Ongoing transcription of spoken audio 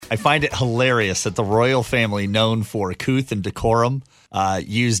I find it hilarious that the royal family, known for couth and decorum,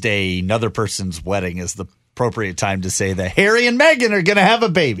 used another person's wedding as the appropriate time to say that Harry and Meghan are going to have a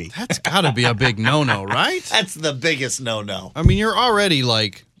baby. That's got to be a big no-no, right? That's the biggest no-no. I mean, you're already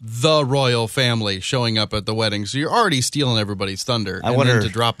like the royal family showing up at the wedding, so you're already stealing everybody's thunder. I wonder to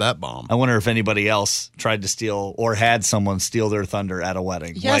drop that bomb. I wonder if anybody else tried to steal or had someone steal their thunder at a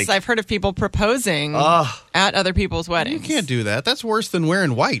wedding. Yes, I've heard of people proposing at other people's weddings. You can't do that. That's worse than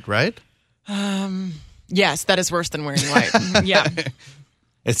wearing white, right? Yes, that is worse than wearing white. Yeah.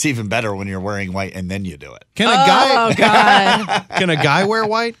 It's even better when you're wearing white and then you do it. Can a guy? Oh God! Can a guy wear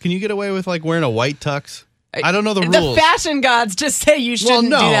white? Can you get away with like wearing a white tux? I don't know the rules. The fashion gods just say you shouldn't do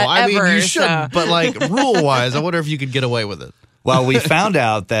that I ever. mean, you should, so. but like rule-wise, I wonder if you could get away with it. Well, we found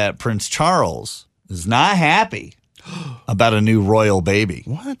out that Prince Charles is not happy about a new royal baby.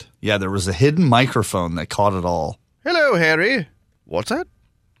 What? Yeah, there was a hidden microphone that caught it all. Hello, Harry. What's that?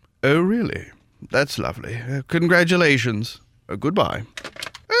 Oh, really? That's lovely. Congratulations. Goodbye.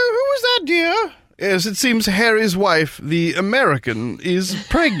 Oh, who was that, dear? Yes, it seems Harry's wife, the American, is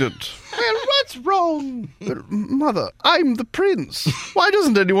pregnant. Well, what's wrong? Mother, I'm the prince. Why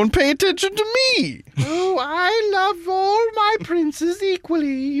doesn't anyone pay attention to me? Oh, I love all my princes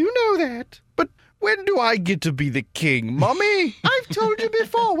equally. You know that. But when do I get to be the king, Mommy? I've told you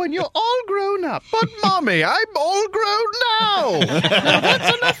before, when you're all grown up. But, Mommy, I'm all grown now. Now,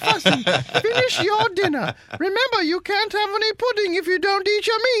 that's enough fussing. Finish your dinner. Remember, you can't have any pudding if you don't eat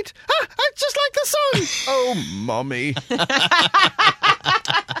your meat. Ah, it's just like the song. Oh, Mommy.